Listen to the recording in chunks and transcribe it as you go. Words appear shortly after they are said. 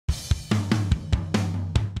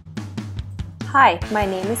Hi, my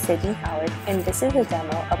name is Sydney Howard, and this is a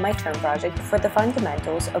demo of my term project for the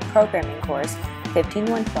Fundamentals of Programming course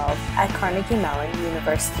 15112 at Carnegie Mellon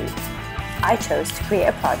University. I chose to create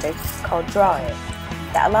a project called Draw It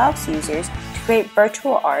that allows users to create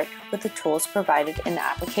virtual art with the tools provided in the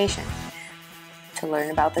application. To learn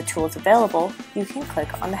about the tools available, you can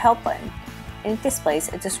click on the Help button, and it displays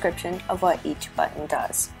a description of what each button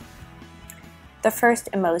does. The first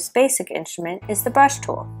and most basic instrument is the brush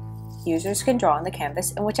tool. Users can draw on the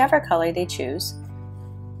canvas in whichever color they choose.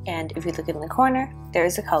 And if you look in the corner, there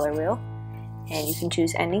is a color wheel, and you can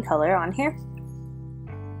choose any color on here.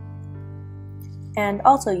 And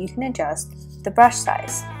also you can adjust the brush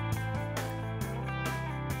size.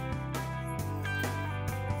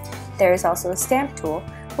 There is also a stamp tool,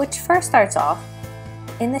 which first starts off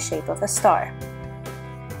in the shape of a star.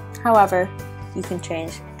 However, you can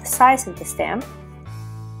change the size of the stamp,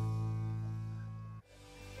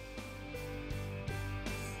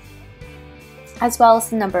 as well as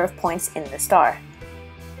the number of points in the star.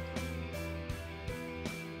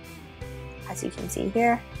 As you can see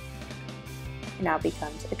here, it now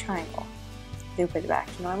becomes a triangle. If you put it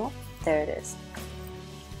back to normal, there it is.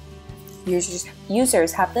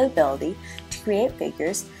 Users have the ability to create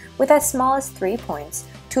figures with as small as 3 points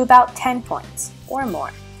to about 10 points or more.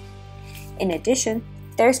 In addition,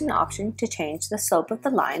 there's an option to change the slope of the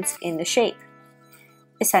lines in the shape.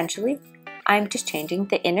 Essentially, I'm just changing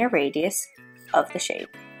the inner radius of the shape.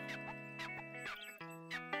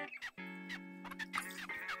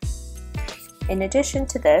 In addition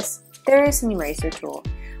to this, there is an eraser tool,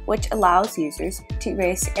 which allows users to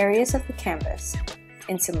erase areas of the canvas.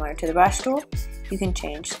 And similar to the brush tool, you can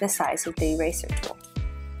change the size of the eraser tool.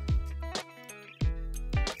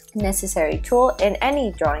 A necessary tool in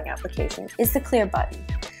any drawing application is the clear button.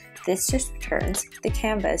 This just returns the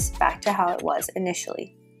canvas back to how it was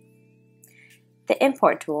initially. The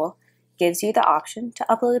import tool gives you the option to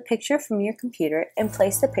upload a picture from your computer and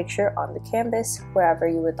place the picture on the canvas wherever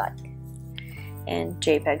you would like. And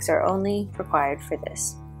JPEGs are only required for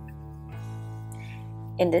this.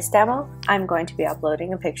 In this demo, I'm going to be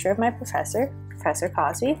uploading a picture of my professor, Professor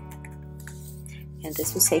Cosby, and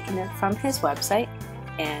this was taken from his website,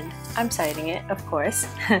 and I'm citing it, of course.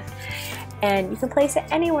 And you can place it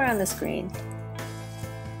anywhere on the screen.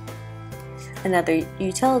 Another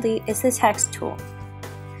utility is the text tool.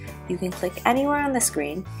 You can click anywhere on the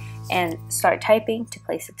screen and start typing to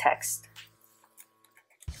place a text.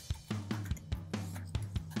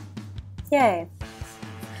 Yay!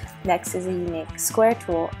 Next is a unique square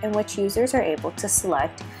tool in which users are able to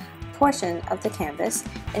select a portion of the canvas,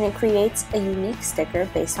 and it creates a unique sticker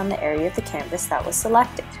based on the area of the canvas that was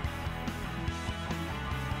selected.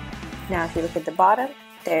 Now if you look at the bottom,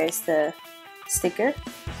 there's the sticker,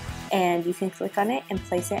 and you can click on it and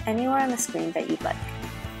place it anywhere on the screen that you'd like.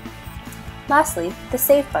 Lastly, the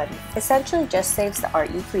Save button essentially just saves the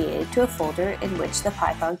art you created to a folder in which the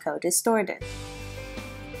Python code is stored in.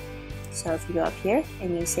 So if you go up here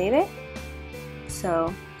and you save it,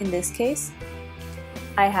 so in this case,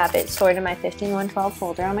 I have it stored in my 15112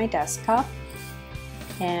 folder on my desktop,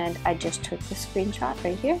 and I just took the screenshot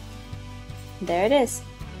right here. There it is,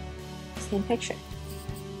 same picture.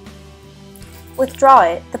 With Draw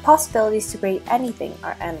It, the possibilities to create anything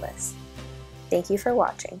are endless. Thank you for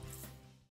watching.